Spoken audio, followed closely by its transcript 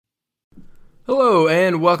Hello,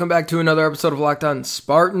 and welcome back to another episode of Locked On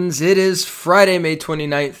Spartans. It is Friday, May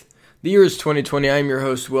 29th. The year is 2020. I'm your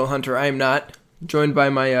host, Will Hunter. I am not joined by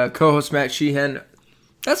my co-host, Matt Sheehan.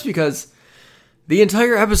 That's because the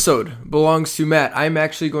entire episode belongs to Matt. I'm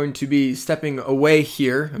actually going to be stepping away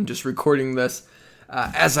here. I'm just recording this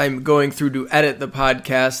as I'm going through to edit the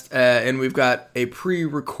podcast, and we've got a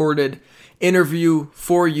pre-recorded interview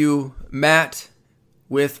for you, Matt,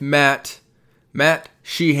 with Matt. Matt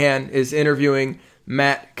Sheehan is interviewing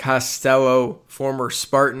Matt Costello, former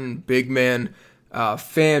Spartan big man,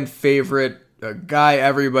 fan favorite, a guy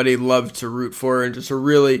everybody loved to root for, and just a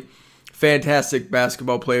really fantastic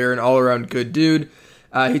basketball player and all-around good dude.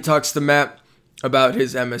 He talks to Matt about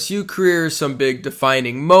his MSU career, some big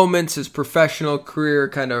defining moments, his professional career,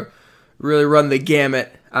 kind of really run the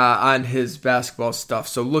gamut on his basketball stuff.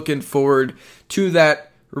 So looking forward to that.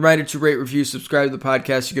 Reminder to rate, review, subscribe to the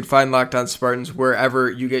podcast. You can find Locked On Spartans wherever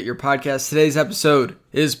you get your podcasts. Today's episode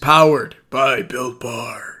is powered by Built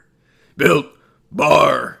Bar. Built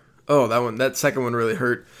Bar. Oh, that second one really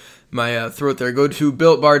hurt my throat there. Go to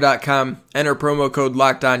BuiltBar.com, enter promo code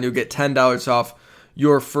LOCKEDON. You'll get $10 off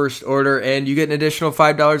your first order, and you get an additional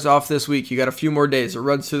 $5 off this week. You got a few more days. It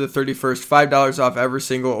runs through the 31st. $5 off every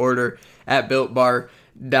single order at BuiltBar.com.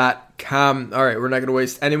 All right, we're not going to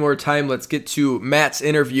waste any more time. Let's get to Matt's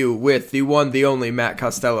interview with the one, the only Matt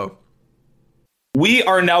Costello. We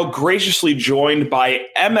are now graciously joined by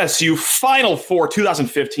MSU Final Four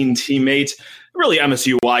 2015 teammate, really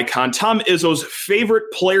MSU icon, Tom Izzo's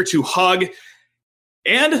favorite player to hug,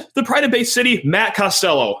 and the pride of Bay City, Matt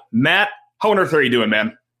Costello. Matt, how on earth are you doing,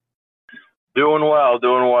 man? Doing well.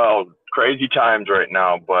 Crazy times right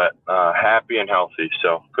now, but happy and healthy,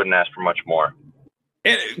 so couldn't ask for much more.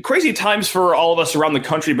 And crazy times for all of us around the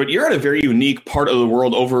country, but you're at a very unique part of the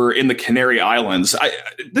world over in the Canary Islands.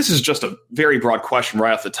 This is just a very broad question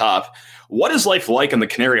right off the top. What is life like on the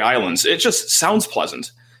Canary Islands? It just sounds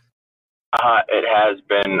pleasant. It has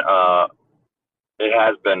been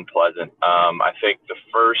pleasant. I think the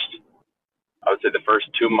first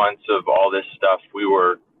 2 months of all this stuff, we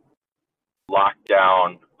were locked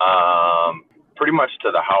down pretty much to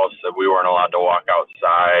the house. That we weren't allowed to walk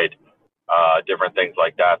outside. Different things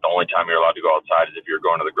like that. The only time you're allowed to go outside is if you're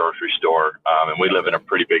going to the grocery store. And we live in a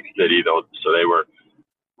pretty big city, though, so they were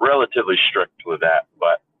relatively strict with that.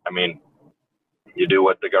 But, I mean, you do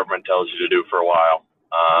what the government tells you to do for a while.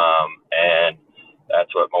 And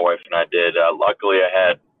that's what my wife and I did. Luckily, I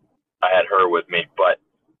had her with me. But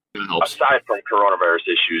aside from coronavirus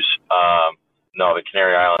issues, no, the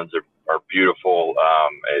Canary Islands are beautiful.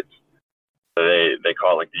 They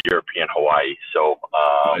call it like the European Hawaii. So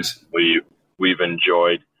nice. We've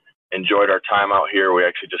enjoyed our time out here. We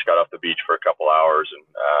actually just got off the beach for a couple hours and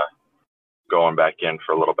going back in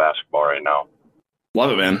for a little basketball right now.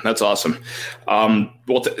 Love it, man. That's awesome.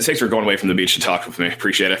 Thanks for going away from the beach to talk with me.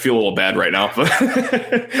 Appreciate it. I feel a little bad right now.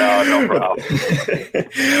 No problem.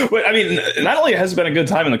 But I mean, not only has it been a good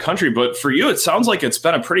time in the country, but for you, it sounds like it's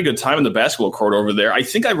been a pretty good time in the basketball court over there. I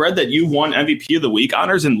think I read that you won MVP of the Week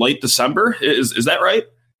honors in late December. Is that right?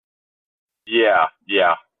 Yeah.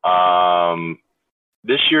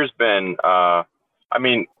 This year's been,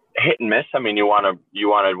 hit and miss. I mean, you want to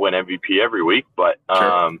win MVP every week, but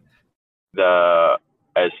sure.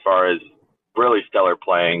 As far as really stellar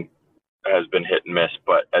playing has been hit and miss,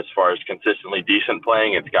 but as far as consistently decent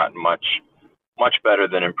playing, it's gotten much better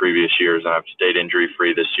than in previous years, and I've stayed injury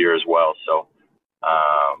free this year as well. So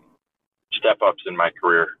step ups in my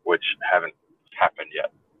career, which haven't happened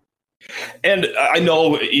yet. And I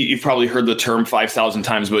know you've probably heard the term 5,000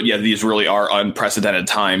 times, but yeah, these really are unprecedented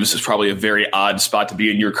times. It's probably a very odd spot to be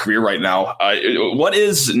in your career right now. What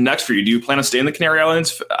is next for you? Do you plan to stay in the Canary Islands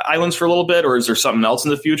for a little bit, or is there something else in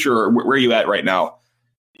the future, or where are you at right now?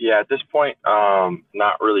 Yeah, at this point,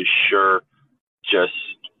 not really sure. Just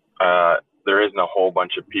there isn't a whole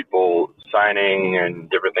bunch of people signing and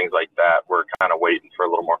different things like that. We're kind of waiting for a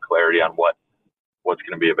little more clarity on what's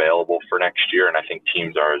going to be available for next year, and I think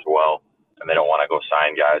teams are as well. And they don't want to go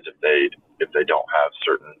sign guys if they don't have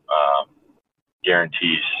certain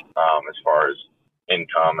guarantees as far as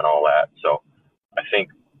income and all that. So I think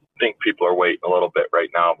people are waiting a little bit right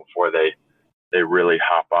now before they really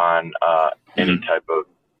hop on any type of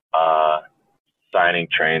signing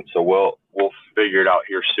train. So we'll figure it out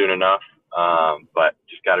here soon enough, but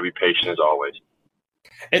just got to be patient as always.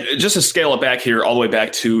 And just to scale it back here, all the way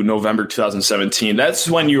back to November 2017, that's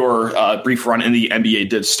when your brief run in the NBA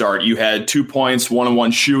did start. You had 2 points,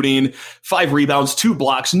 1-on-1 shooting, 5 rebounds, 2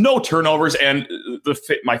 blocks, no turnovers, and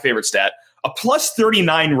my favorite stat, a plus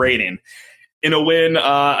 39 rating. in a win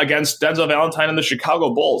against Denzel Valentine and the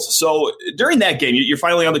Chicago Bulls. So during that game, you're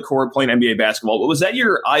finally on the court playing NBA basketball. Was that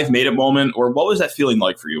your I've made it moment, or what was that feeling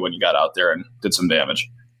like for you when you got out there and did some damage?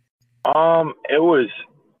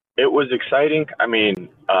 It was exciting. I mean,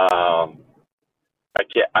 I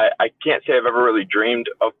can't say I've ever really dreamed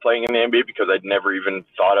of playing in the NBA because I'd never even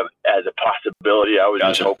thought of it as a possibility. I was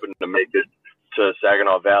just hoping to make it to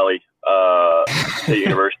Saginaw Valley State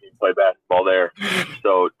University and play basketball there.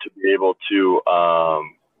 So to be able to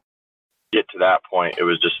get to that point, it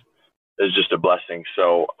was just a blessing.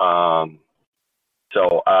 So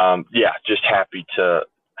yeah, just happy to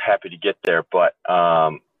get there. But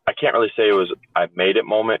I can't really say it was I made it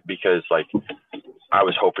moment because like I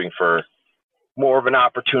was hoping for more of an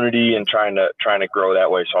opportunity and trying to grow that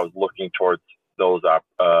way. So I was looking towards those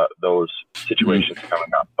situations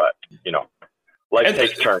coming up. But life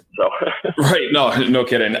takes turns. So right, no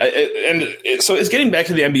kidding. And so is getting back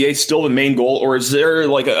to the NBA still the main goal, or is there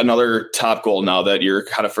like another top goal now that you're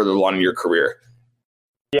kind of further along in your career?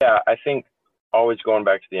 Yeah, I think always going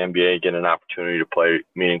back to the NBA, getting an opportunity to play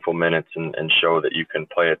meaningful minutes and show that you can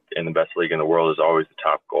play it in the best league in the world is always the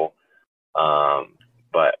top goal.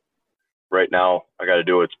 But right now, I got to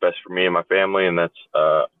do what's best for me and my family, and that's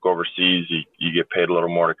go overseas. You get paid a little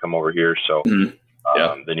more to come over here, so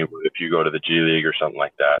than you would if you go to the G League or something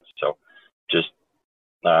like that. So just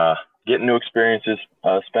getting new experiences,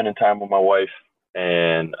 spending time with my wife,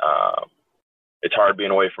 and it's hard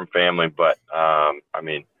being away from family, but I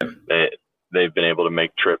mean, they've been able to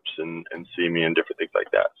make trips and see me and different things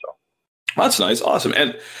like that. So. That's nice. Awesome.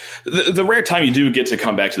 And the rare time you do get to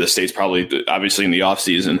come back to the States, probably obviously in the off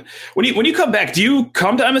season, when you come back, do you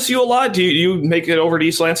come to MSU a lot? Do you make it over to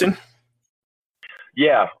East Lansing?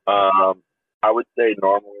 Yeah. I would say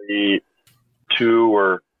normally 2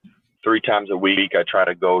 or 3 times a week, I try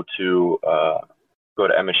to go to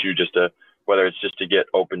MSU whether it's just to get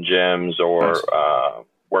open gyms or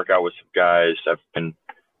work out with some guys. I've been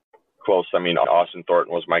close. I mean, Austin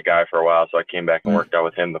Thornton was my guy for a while, so I came back and worked out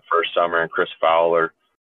with him the first summer, and Chris Fowler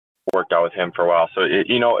worked out with him for a while. So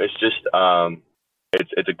it's just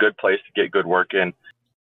it's a good place to get good work in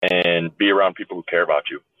and be around people who care about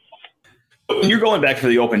you. When you're going back to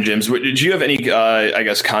the open gyms, did you have any,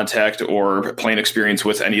 contact or playing experience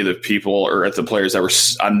with any of the people or at the players that were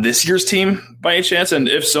on this year's team by any chance? And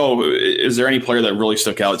if so, is there any player that really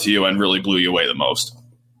stuck out to you and really blew you away the most?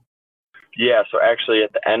 Yeah, so actually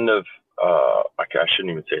at the end of I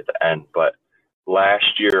shouldn't even say at the end, but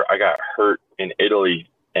last year I got hurt in Italy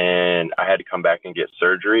and I had to come back and get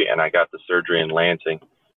surgery, and I got the surgery in Lansing.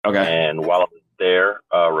 Okay. And while I was there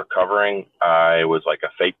recovering, I was like a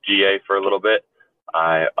fake GA for a little bit.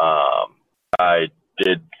 I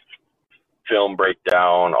did film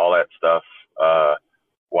breakdown, all that stuff,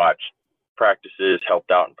 watched practices,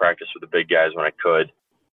 helped out in practice with the big guys when I could.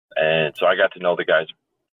 And so I got to know the guys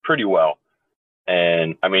pretty well.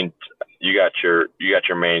 And I mean, you got your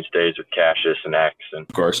mainstays with Cassius and X, and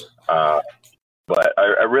of course. But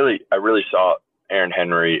I really saw Aaron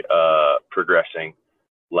Henry progressing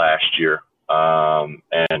last year.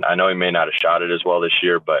 And I know he may not have shot it as well this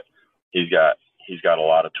year, but he's got a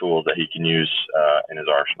lot of tools that he can use in his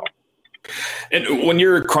arsenal. And when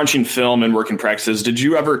you're crunching film and working practices, did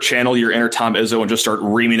you ever channel your inner Tom Izzo and just start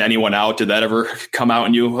reaming anyone out? Did that ever come out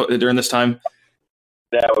in you during this time?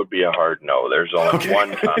 That would be a hard no. There's only one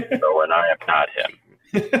Tom Izzo, and I am not him.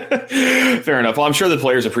 Fair enough. Well, I'm sure the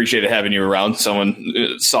players appreciated having you around, someone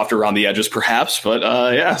softer around the edges, perhaps.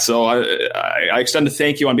 But so I extend a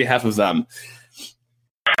thank you on behalf of them.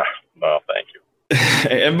 Well, thank you.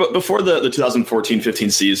 And before the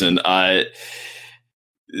 2014-15 season,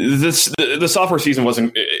 the sophomore season was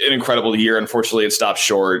an incredible year. Unfortunately, it stopped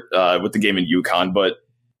short with the game in UConn, but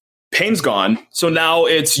Payne's gone. So now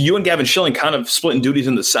it's you and Gavin Schilling kind of splitting duties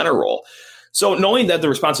in the center role. So knowing that the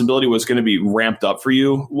responsibility was going to be ramped up for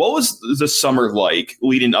you, what was the summer like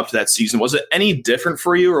leading up to that season? Was it any different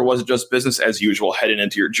for you, or was it just business as usual heading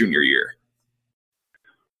into your junior year?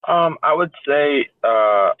 I would say,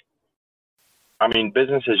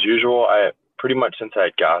 business as usual. I pretty much since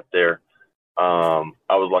I got there, I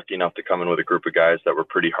was lucky enough to come in with a group of guys that were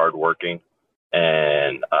pretty hardworking,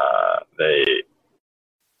 and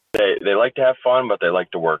they like to have fun, but they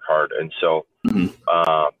like to work hard. And so,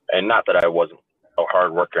 and not that I wasn't a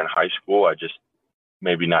hard worker in high school, I just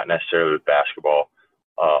maybe not necessarily with basketball,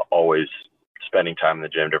 always spending time in the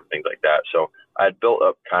gym, different things like that. So I had built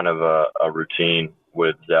up kind of a routine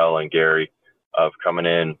with Zell and Gary of coming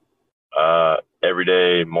in every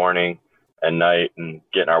day, morning and night, and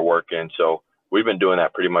getting our work in. So we've been doing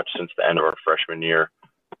that pretty much since the end of our freshman year.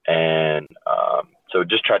 And so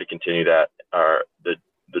just try to continue that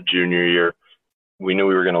the junior year. we knew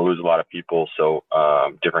we were going to lose a lot of people. So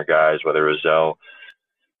different guys, whether it was Zell,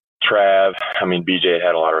 Trav, I mean, BJ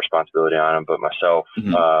had a lot of responsibility on him, but myself,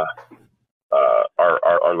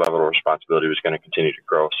 our level of responsibility was going to continue to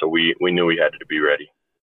grow. So we knew we had to be ready.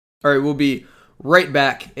 All right, we'll be right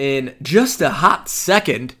back in just a hot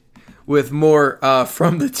second with more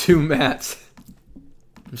from the two Matts.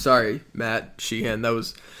 I'm sorry, Matt Sheehan. That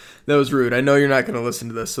was rude. I know you're not going to listen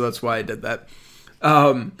to this, so that's why I did that.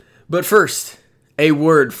 But first, a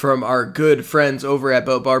word from our good friends over at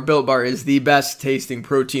Built Bar. Built Bar is the best tasting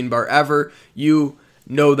protein bar ever. You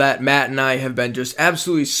know that. Matt and I have been just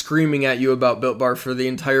absolutely screaming at you about Built Bar for the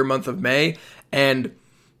entire month of May, and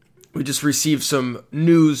we just received some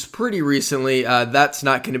news pretty recently. That's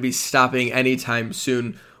not going to be stopping anytime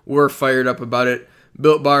soon. We're fired up about it.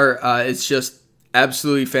 Built Bar is just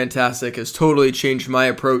absolutely fantastic. Has totally changed my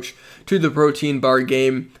approach to the protein bar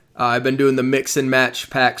game. I've been doing the mix and match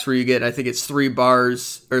packs where you get, I think it's 3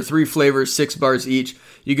 bars or 3 flavors, 6 bars each.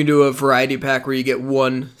 You can do a variety pack where you get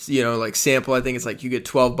one, like sample. I think it's like you get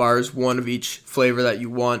 12 bars, one of each flavor that you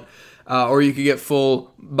want. Or you could get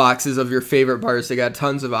full boxes of your favorite bars. They got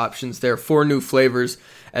tons of options there. 4 new flavors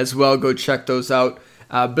as well. Go check those out.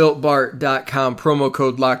 BuiltBar.com, promo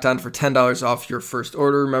code LOCKEDON for $10 off your first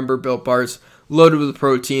order. Remember, Built Bar's loaded with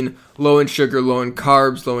protein, low in sugar, low in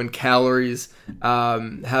carbs, low in calories.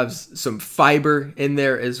 Has some fiber in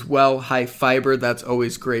there as well. High fiber, that's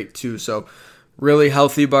always great too. So really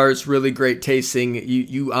healthy bars, really great tasting.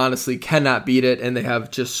 You honestly cannot beat it, and they have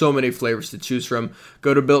just so many flavors to choose from.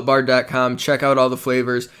 Go to BuiltBar.com, check out all the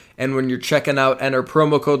flavors, and when you're checking out, enter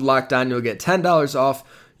promo code LOCKEDON. You'll get $10 off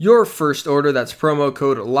your first order. That's promo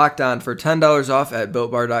code LOCKEDON for $10 off at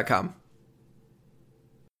BuiltBar.com.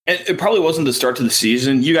 And it probably wasn't the start to the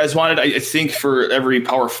season. You guys wanted, I think, for every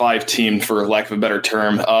Power 5 team, for lack of a better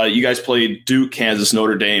term, you guys played Duke, Kansas,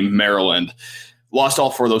 Notre Dame, Maryland. Lost all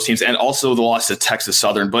 4 of those teams, and also the loss to Texas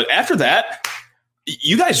Southern. But after that,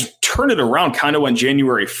 you guys turned it around kind of when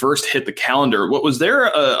January 1st hit the calendar. What was there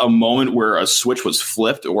a moment where a switch was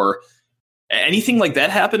flipped or anything like that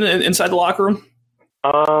happened inside the locker room?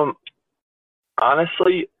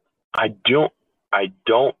 Honestly, I don't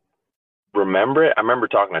remember it. I remember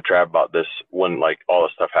talking to Trav about this when all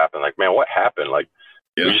this stuff happened. Man, what happened?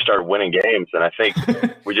 We just started winning games, and I think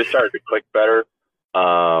we just started to click better.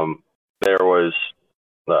 There was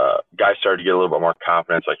guys started to get a little bit more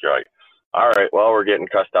confidence. You're like, all right, well, we're getting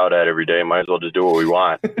cussed out at every day. Might as well just do what we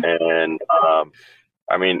want. And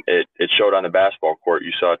I mean, it showed on the basketball court.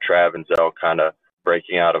 You saw Trav and Zell kind of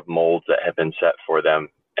breaking out of molds that had been set for them,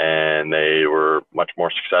 and they were much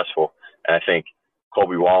more successful. And I think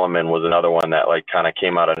Colby Wallerman was another one that kind of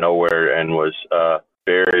came out of nowhere and was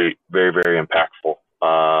very, very, very impactful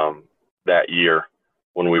that year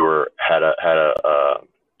when we had a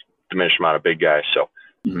diminished amount of big guys. So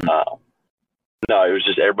no, it was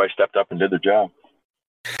just everybody stepped up and did their job.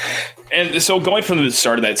 And so going from the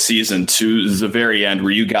start of that season to the very end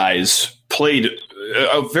where you guys played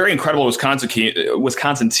a very incredible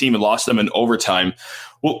Wisconsin team and lost them in overtime,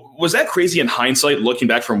 was that crazy in hindsight, looking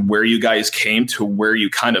back from where you guys came to where you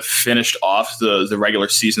kind of finished off the regular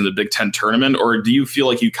season of the Big Ten tournament? Or do you feel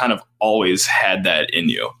like you kind of always had that in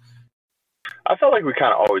you? I felt like we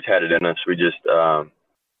kind of always had it in us. We just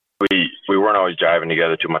we weren't always jiving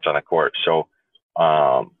together too much on the court. So,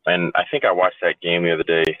 and I think I watched that game the other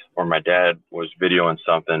day where my dad was videoing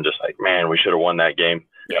something, just man, we should have won that game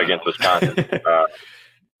against Wisconsin.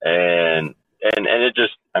 And it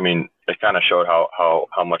just, it kind of showed how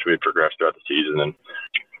much we had progressed throughout the season, and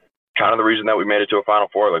kind of the reason that we made it to a Final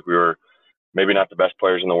Four. We were maybe not the best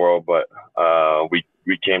players in the world, but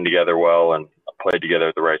we came together well and played together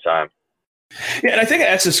at the right time. Yeah, and I think I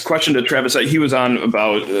asked this question to Travis. He was on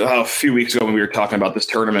about a few weeks ago when we were talking about this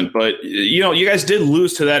tournament. But, you guys did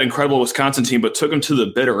lose to that incredible Wisconsin team, but took them to the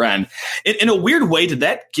bitter end. In a weird way, did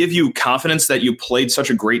that give you confidence that you played such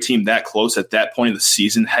a great team that close at that point of the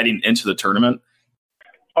season heading into the tournament?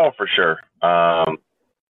 Oh, for sure.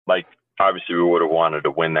 Obviously, we would have wanted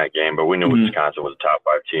to win that game, but we knew Wisconsin was a top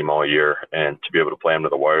 5 team all year. And to be able to play them to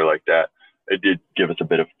the wire like that, it did give us a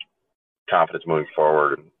bit of confidence moving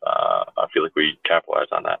forward, and I feel like we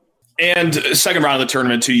capitalized on that. And second round of the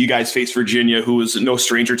tournament too, you guys faced Virginia, who was no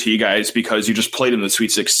stranger to you guys because you just played in the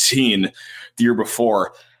Sweet 16 the year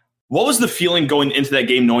before. What was the feeling going into that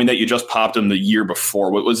game, knowing that you just popped them the year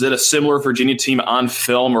before? Was it a similar Virginia team on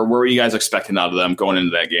film, or what were you guys expecting out of them going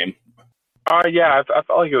into that game? Yeah, I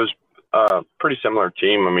felt like it was a pretty similar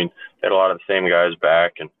team. They had a lot of the same guys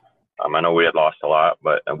back, and I know we had lost a lot,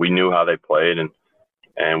 but we knew how they played,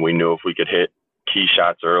 and we knew if we could hit key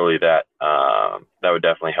shots early that would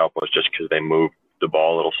definitely help us, just because they moved the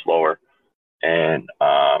ball a little slower. And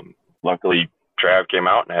luckily, Trav came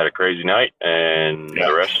out and had a crazy night, and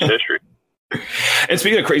the rest is history. And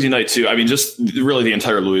speaking of crazy night too, I mean, just really the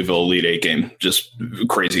entire Louisville Elite Eight game, just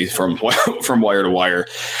crazy from wire to wire.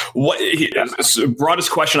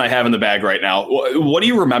 Broadest question I have in the bag right now. What do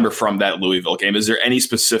you remember from that Louisville game? Is there any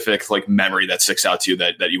specific memory that sticks out to you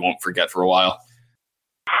that you won't forget for a while?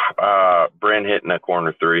 Bryn hitting a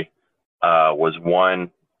corner three was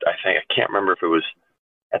one. I can't remember if it was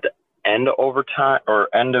at the end of overtime or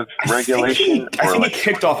end of regulation. I think he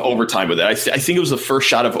kicked off overtime with it. I think it was the first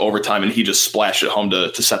shot of overtime, and he just splashed it home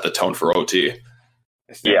to set the tone for OT.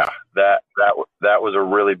 Yeah, that was a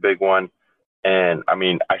really big one. And I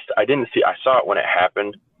mean, I saw it when it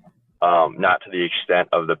happened, not to the extent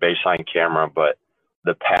of the baseline camera, but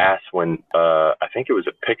the pass when I think it was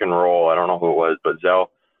a pick and roll. I don't know who it was, but Zell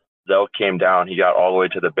came down. He got all the way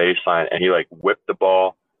to the baseline, and he whipped the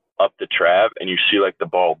ball up to Trav, and you see the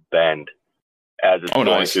ball bend as it's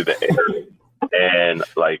going through the air, and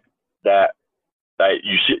that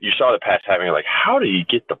you saw the pass happening. How did he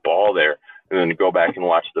get the ball there? And then to go back and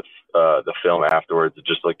watch the film afterwards, it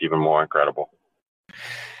just looked even more incredible.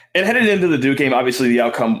 And headed into the Duke game, obviously the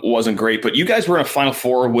outcome wasn't great, but you guys were in a Final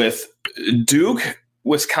Four with Duke,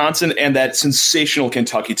 Wisconsin, and that sensational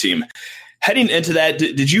Kentucky team. Heading into that,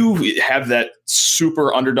 did you have that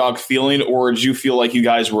super underdog feeling, or did you feel like you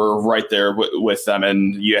guys were right there with them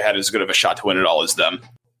and you had as good of a shot to win it all as them?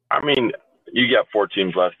 I mean, you got 4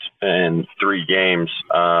 teams left in 3 games.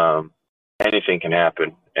 Anything can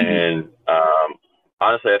happen. Mm-hmm. And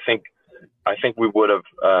honestly, I think we would have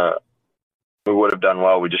done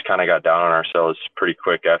well. We just kind of got down on ourselves pretty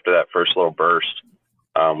quick after that first little burst.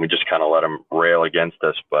 We just kind of let them rail against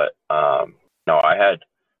us. But no,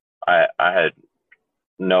 I had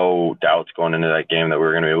no doubts going into that game that we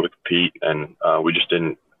were going to be able to compete, and we just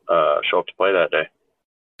didn't show up to play that day.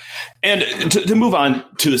 And to move on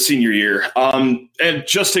to the senior year, and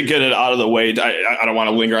just to get it out of the way, I don't want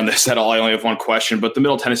to linger on this at all. I only have one question, but the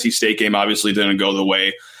Middle Tennessee State game obviously didn't go the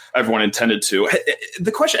way everyone intended to.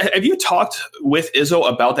 The question, have you talked with Izzo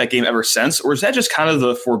about that game ever since, or is that just kind of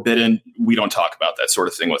the forbidden, we don't talk about that sort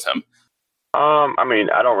of thing with him? I mean,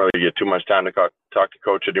 I don't really get too much time to talk to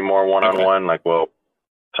Coach anymore one-on-one. Okay. We'll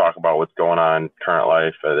talk about what's going on in current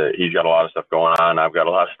life. He's got a lot of stuff going on. I've got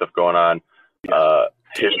a lot of stuff going on.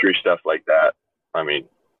 History stuff like that. I mean,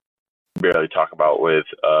 barely talk about with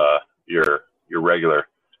your regular,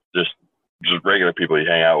 just regular people you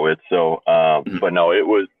hang out with. So, but no, it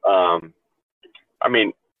was. I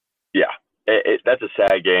mean, yeah, that's a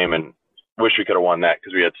sad game, and wish we could have won that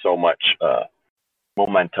because we had so much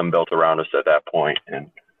momentum built around us at that point,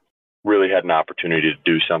 and really had an opportunity to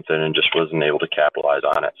do something and just wasn't able to capitalize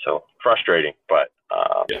on it. So frustrating, but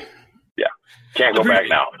yeah, can't go back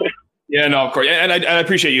now. Yeah, no, of course. And I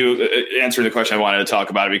appreciate you answering the question I wanted to talk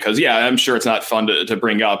about it because, yeah, I'm sure it's not fun to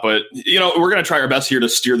bring up, but, we're going to try our best here to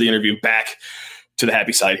steer the interview back to the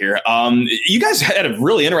happy side here. You guys had a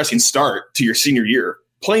really interesting start to your senior year,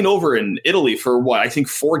 playing over in Italy for I think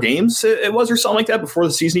 4 games it was or something like that before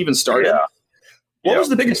the season even started. Yeah. What was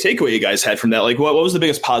the biggest takeaway you guys had from that? What was the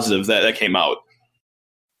biggest positive that came out?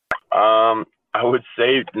 I would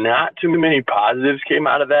say not too many positives came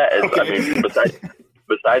out of that. Okay. I mean,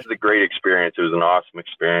 besides the great experience, it was an awesome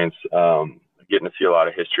experience. Getting to see a lot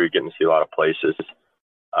of history, getting to see a lot of places.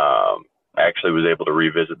 I actually was able to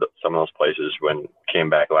revisit some of those places when I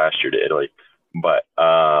came back last year to Italy. But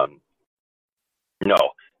no,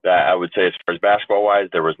 I would say as far as basketball-wise,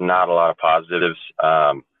 there was not a lot of positives.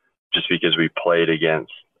 Just because we played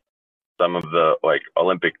against some of the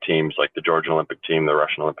Olympic teams, like the Georgia Olympic team, the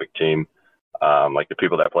Russian Olympic team, like the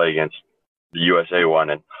people that play against the USA one,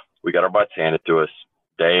 and we got our butts handed to us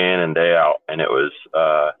day in and day out, and it was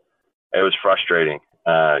frustrating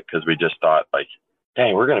because we just thought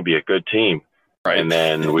dang, we're going to be a good team, right? And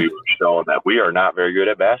then we were showing that we are not very good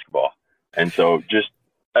at basketball, and so just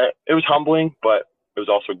it was humbling, but it was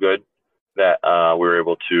also good that we were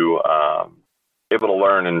able to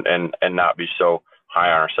learn and not be so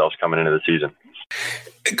high on ourselves coming into the season.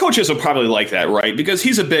 Coaches will probably like that, right? Because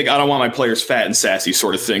he's a big, I don't want my players fat and sassy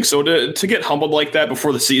sort of thing. So to get humbled like that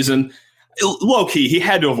before the season, low key, he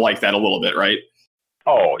had to have liked that a little bit, right?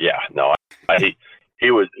 Oh yeah, no,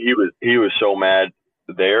 he was so mad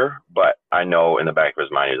there, but I know in the back of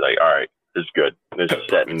his mind, he's like, all right, this is good. This is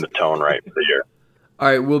setting the tone right for the year. All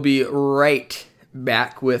right, we'll be right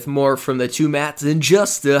back with more from the two Matts in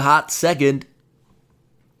just a hot second.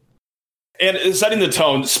 And setting the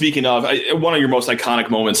tone, speaking of, one of your most iconic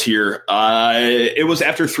moments here, it was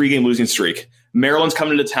after a 3-game losing streak. Maryland's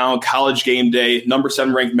coming into town, college game day, number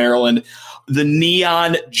 7 ranked Maryland, the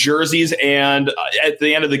neon jerseys, and at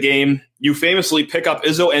the end of the game, you famously pick up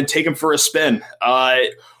Izzo and take him for a spin.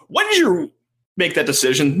 When did you make that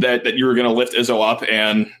decision that you were going to lift Izzo up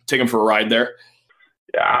and take him for a ride there?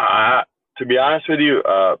 Yeah, to be honest with you,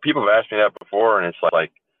 people have asked me that before, and it's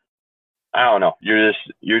like, I don't know. You're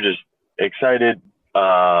just excited,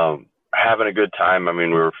 having a good time. I mean,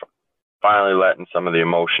 we were finally letting some of the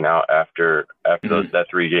emotion out after that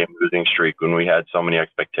 3-game losing streak when we had so many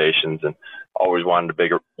expectations and always wanted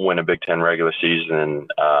to win a Big Ten regular season,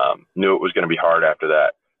 and knew it was going to be hard after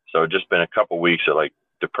that. So just been a couple weeks of like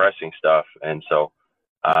depressing stuff, and so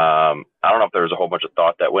I don't know if there was a whole bunch of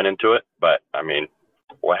thought that went into it, but I mean,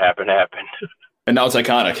 what happened happened. And now it's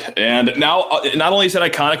iconic. And now not only is it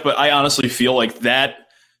iconic, but I honestly feel like that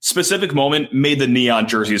specific moment made the neon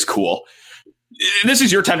jerseys cool. This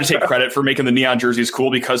is your time to take credit for making the neon jerseys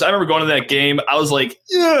cool, because I remember going to that game. I was like,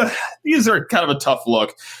 yeah, these are kind of a tough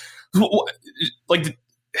look. Like,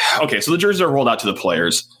 okay, so the jerseys are rolled out to the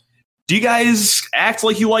players. Do you guys act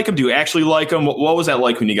like you like them? Do you actually like them? What was that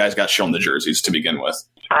like when you guys got shown the jerseys to begin with?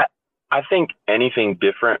 I think anything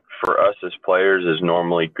different for us as players is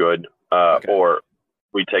normally good, or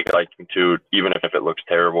we take a liking to, even if it looks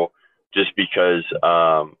terrible, just because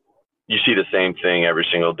you see the same thing every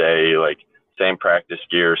single day, like same practice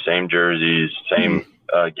gear, same jerseys, same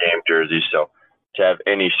game jerseys. So to have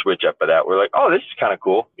any switch up of that, we're like, oh, this is kind of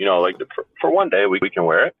cool. You know, like for one day we can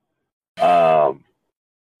wear it.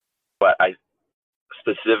 But I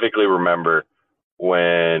specifically remember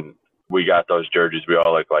when we got those jerseys, we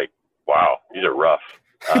all looked like, wow, these are rough.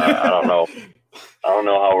 I don't know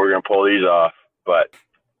how we're gonna pull these off, but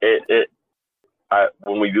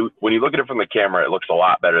when you look at it from the camera, it looks a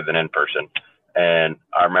lot better than in person. And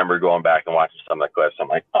I remember going back and watching some of the clips. I'm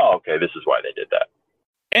like, oh, okay, this is why they did that.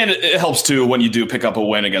 And it helps too when you do pick up a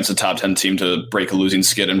win against a top 10 team to break a losing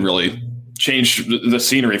skid and really change the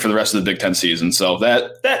scenery for the rest of the Big Ten season. So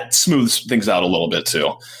that smooths things out a little bit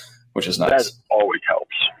too, which is nice. That always helps.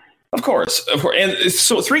 Of course. And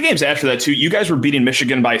so 3 games after that, too, you guys were beating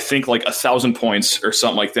Michigan by, I think, like 1,000 points or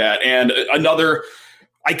something like that. And another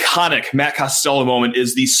iconic Matt Costello moment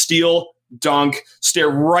is the steal, dunk, stare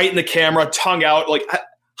right in the camera, tongue out. Like,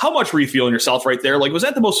 how much were you feeling yourself right there? Like, was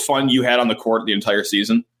that the most fun you had on the court the entire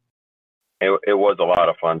season? It was a lot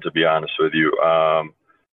of fun, to be honest with you.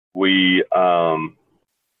 We,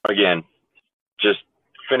 again, just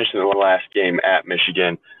finishing the last game at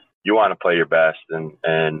Michigan, you want to play your best,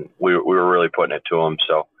 and we were really putting it to them.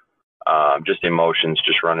 So just emotions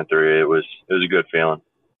just running through it. It was a good feeling.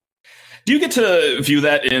 Do you get to view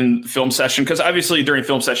that in film session? Because obviously during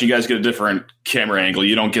film session, you guys get a different camera angle.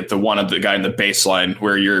 You don't get the one of the guy in the baseline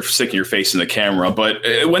where you're sticking your face in the camera. But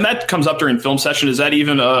when that comes up during film session, is that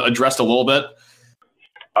even addressed a little bit?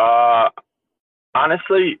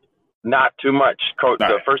 Honestly, not too much. Coach,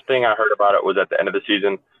 the first thing I heard about it was at the end of the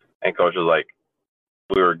season, and Coach was like,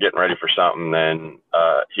 we were getting ready for something, and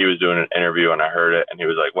he was doing an interview, and I heard it, and he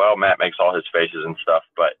was like, well, Matt makes all his faces and stuff,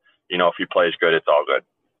 but, you know, if he plays good, it's all good.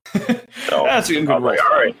 So that's a good I was like,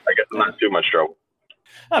 all right, I guess I'm not too much trouble.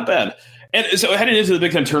 Not bad. And so heading into the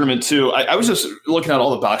Big Ten tournament, too, I was just looking at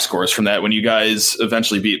all the box scores from that when you guys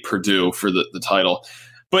eventually beat Purdue for the title.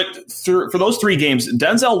 But for those 3 games,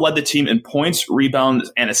 Denzel led the team in points,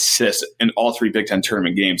 rebounds, and assists in all 3 Big Ten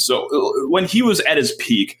tournament games. So when he was at his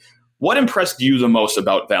peak, what impressed you the most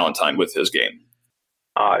about Valentine with his game?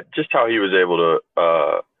 Just how he was able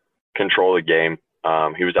to control the game.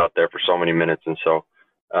 He was out there for so many minutes, and so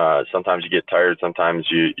sometimes you get tired, sometimes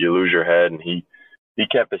you lose your head, and he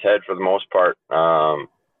kept his head for the most part,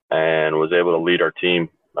 and was able to lead our team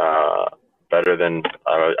better than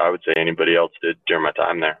I would say anybody else did during my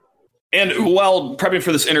time there. And while prepping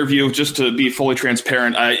for this interview, just to be fully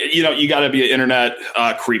transparent, you got to be an internet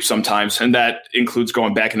creep sometimes, and that includes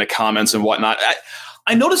going back into comments and whatnot.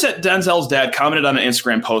 I noticed that Denzel's dad commented on an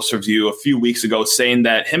Instagram post of you a few weeks ago saying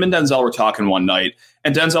that him and Denzel were talking one night,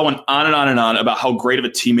 and Denzel went on and on and on about how great of a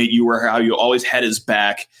teammate you were, how you always had his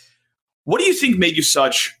back. What do you think made you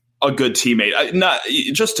such a good teammate? Not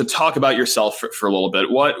just to talk about yourself for a little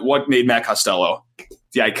bit. What made Matt Costello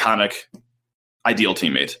the iconic, ideal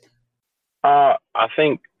teammate? I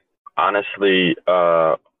think, honestly,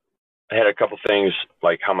 I had a couple things,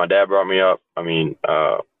 like how my dad brought me up. I mean,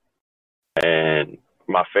 and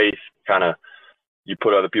my faith kind of, you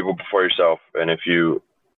put other people before yourself. And if you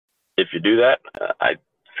do that, I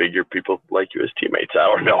figure people like you as teammates. I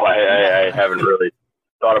don't know. I haven't really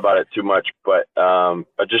thought about it too much, but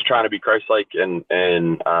just trying to be Christ-like and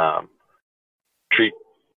treat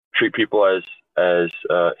people as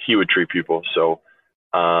he would treat people. So,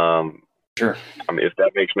 sure. I mean, if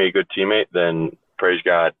that makes me a good teammate, then praise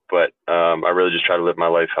God. But I really just try to live my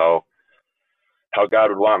life how how God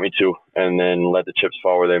would want me to, and then let the chips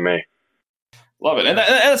fall where they may. Love it. And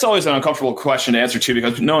that's always an uncomfortable question to answer, too,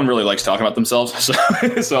 because no one really likes talking about themselves.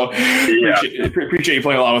 So Yeah. appreciate you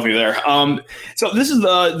playing along with me there. So this is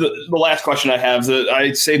the last question I have.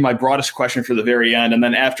 I saved my broadest question for the very end, and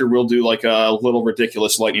then after we'll do like a little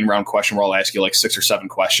ridiculous lightning round question where I'll ask you like 6 or 7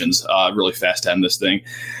 questions really fast to end this thing.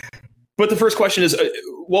 But the first question is,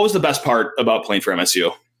 what was the best part about playing for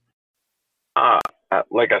MSU?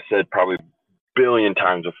 Like I said, probably a billion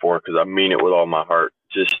times before, because I mean it with all my heart.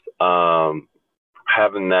 Just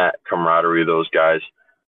having that camaraderie of those guys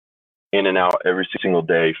in and out every single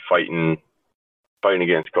day, fighting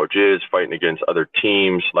against coaches, fighting against other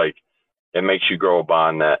teams. Like, it makes you grow a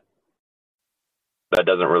bond that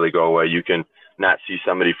doesn't really go away. You can not see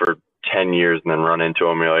somebody for 10 years and then run into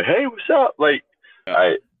them. You're like, hey, what's up? Like,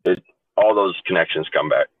 all those connections come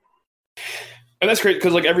back. And that's great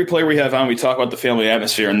because like every player we have on, we talk about the family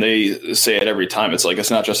atmosphere, and they say it every time. It's like it's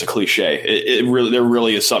not just a cliche. There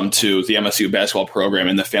really is something to the MSU basketball program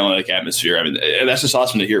and the family-like atmosphere. I mean, and that's just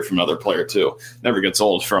awesome to hear from another player too. Never gets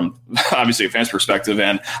old from obviously a fan's perspective,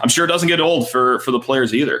 and I'm sure it doesn't get old for the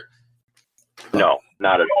players either. No,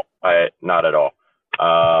 not at all. Not at all.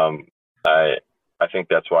 I think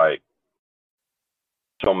that's why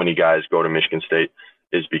so many guys go to Michigan State,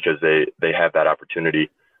 is because they have that opportunity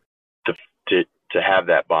to have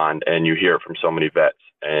that bond, and you hear it from so many vets,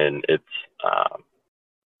 and it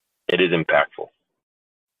is impactful.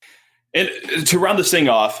 And to round this thing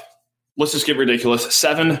off, let's just get ridiculous.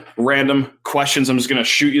 7 random questions. I'm just going to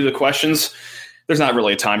shoot you the questions. There's not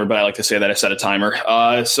really a timer, but I like to say that I set a timer.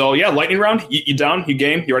 So yeah, lightning round. You down? You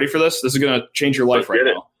game? You ready for this? This is going to change your life right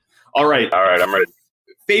now. All right, I'm ready.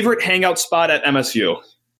 Favorite hangout spot at MSU?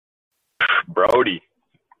 Brody.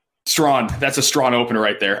 Strong. That's a strong opener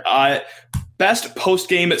right there. Best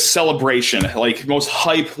post-game celebration, like most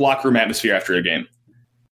hype locker room atmosphere after a game?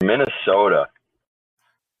 Minnesota.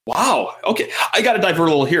 Wow. Okay. I got to divert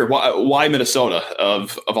a little here. Why Minnesota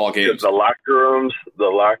of all games? The locker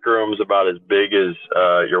room's about as big as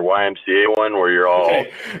your YMCA one, where you're all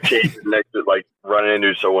chasing next to, like, running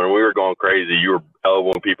into. So when we were going crazy, you were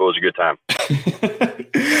elbowing people. It was a good time.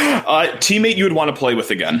 Teammate you would want to play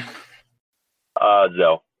with again?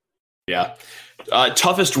 Zell. Yeah.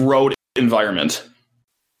 Toughest road environment?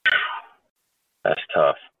 That's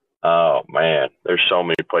tough. Oh, man. There's so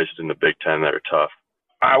many places in the Big Ten that are tough.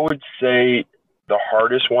 I would say the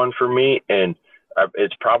hardest one for me, and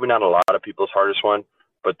it's probably not a lot of people's hardest one,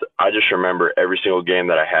 but I just remember every single game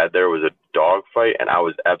that I had there was a dogfight, and I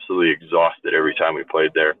was absolutely exhausted every time we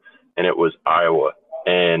played there, and it was Iowa.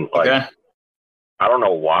 And, I don't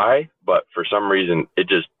know why, but for some reason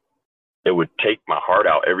it would take my heart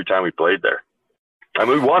out every time we played there. I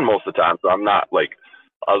mean, we won most of the time, so I'm not like,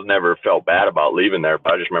 I was never felt bad about leaving there,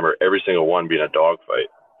 but I just remember every single one being a dogfight.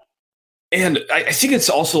 And I think it's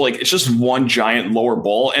also like, it's just one giant lower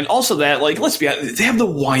bowl. And also that, like, let's be honest, they have the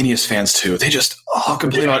whiniest fans too. They just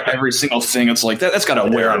complain about every single thing. It's like, that's got to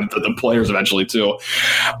wear on the players eventually too.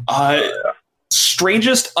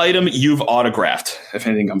 Strangest item you've autographed, if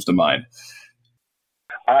anything comes to mind?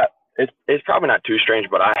 It's probably not too strange,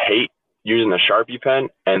 but I hate using the Sharpie pen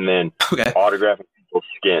and then autographing people's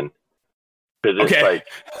skin. Because it's like,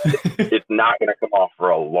 it's not going to come off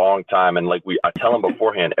for a long time. And like I tell them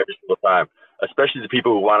beforehand every single time, especially the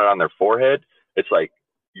people who want it on their forehead, it's like,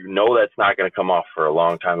 you know, that's not going to come off for a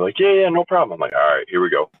long time. They're like, yeah, no problem. I'm like, all right, here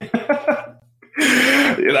we go.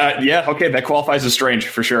 That qualifies as strange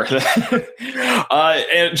for sure.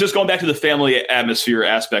 And just going back to the family atmosphere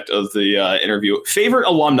aspect of the interview, favorite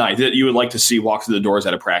alumni that you would like to see walk through the doors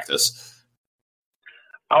at a practice?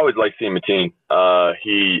 I always like seeing Mateen.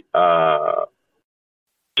 He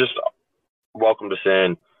just welcomed us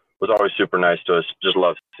in, was always super nice to us. Just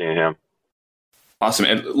love seeing him. Awesome.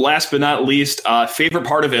 And last but not least, favorite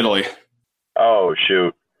part of Italy? Oh,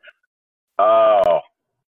 shoot.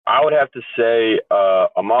 I would have to say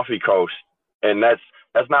Amalfi Coast. And that's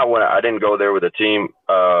not when I didn't go there with a team.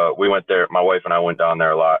 We went there. My wife and I went down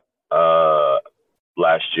there a lot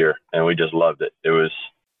last year, and we just loved it. It was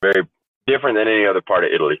very different than any other part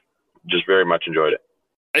of Italy. Just very much enjoyed it.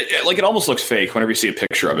 It almost looks fake whenever you see a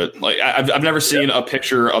picture of it. Like I've never seen a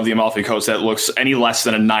picture of the Amalfi Coast that looks any less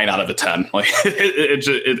than a 9 out of a 10. Like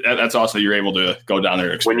that's awesome. You're able to go down there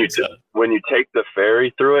and experience it. When you take the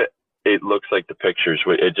ferry through it, it looks like the pictures.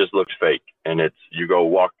 It just looks fake, and you go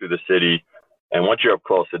walk through the city, and once you're up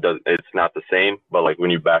close, it's not the same. But like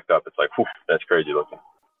when you back up, it's like, whew, that's crazy looking.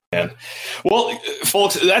 Well,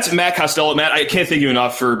 folks, that's Matt Costello. Matt, I can't thank you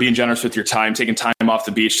enough for being generous with your time, taking time off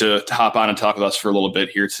the beach to hop on and talk with us for a little bit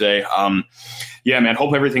here today. Yeah, man,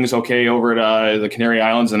 hope everything's okay over at the Canary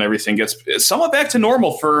Islands and everything gets somewhat back to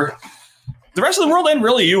normal for the rest of the world and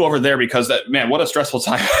really you over there, because that, man, what a stressful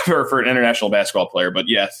time for an international basketball player. But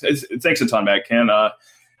yeah, thanks a ton, Matt.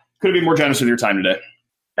 Couldn't be more generous with your time today.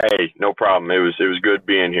 Hey, no problem. It was good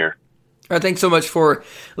being here. All right, thanks so much for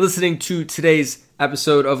listening to today's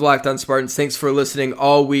episode of Locked On Spartans. Thanks for listening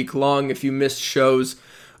all week long. If you missed shows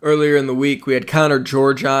earlier in the week, we had Connor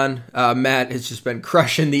George on. Matt has just been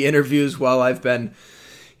crushing the interviews while I've been,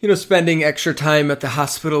 spending extra time at the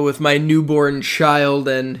hospital with my newborn child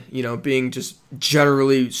and, being just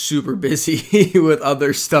generally super busy with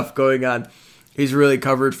other stuff going on. He's really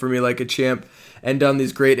covered for me like a champ and done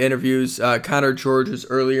these great interviews. Connor George was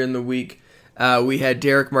earlier in the week. We had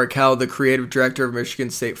Derek Markell, the creative director of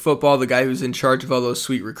Michigan State football, the guy who's in charge of all those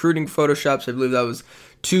sweet recruiting photoshops. I believe that was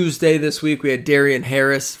Tuesday this week. We had Darian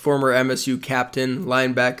Harris, former MSU captain,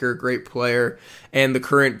 linebacker, great player, and the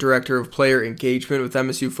current director of player engagement with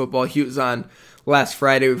MSU football. He was on last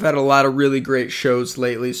Friday. We've had a lot of really great shows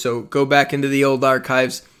lately, so go back into the old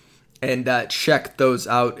archives and check those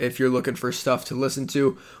out if you're looking for stuff to listen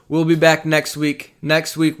to. We'll be back next week.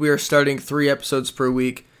 Next week, we are starting 3 episodes per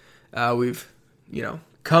week. We've,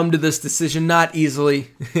 come to this decision not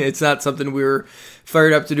easily. It's not something we were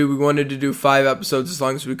fired up to do. We wanted to do 5 episodes as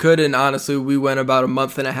long as we could, and honestly, we went about a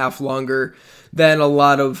month and a half longer than a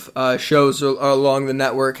lot of shows along the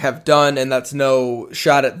network have done, and that's no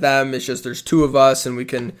shot at them. It's just there's 2 of us, and we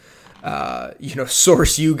can,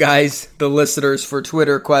 source you guys, the listeners, for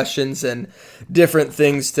Twitter questions and different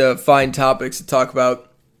things to find topics to talk about.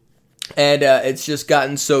 And it's just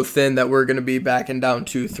gotten so thin that we're going to be backing down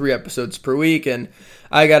to 3 episodes per week. And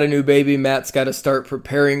I got a new baby. Matt's got to start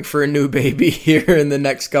preparing for a new baby here in the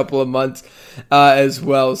next couple of months as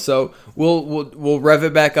well. So we'll rev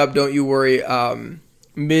it back up. Don't you worry.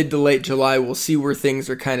 Mid to late July, we'll see where things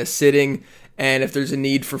are kind of sitting. And if there's a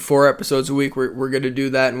need for 4 episodes a week, we're going to do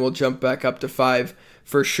that. And we'll jump back up to 5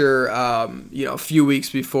 for sure. A few weeks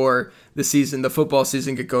before the football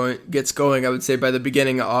season gets going, I would say by the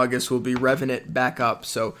beginning of August, we'll be revving it back up.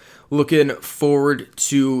 So looking forward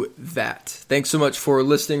to that. Thanks so much for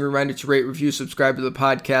listening. Reminder to rate, review, subscribe to the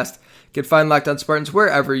podcast. You can find Locked On Spartans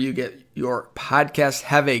wherever you get your podcasts.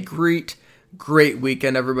 Have a great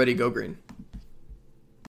weekend, everybody. Go Green.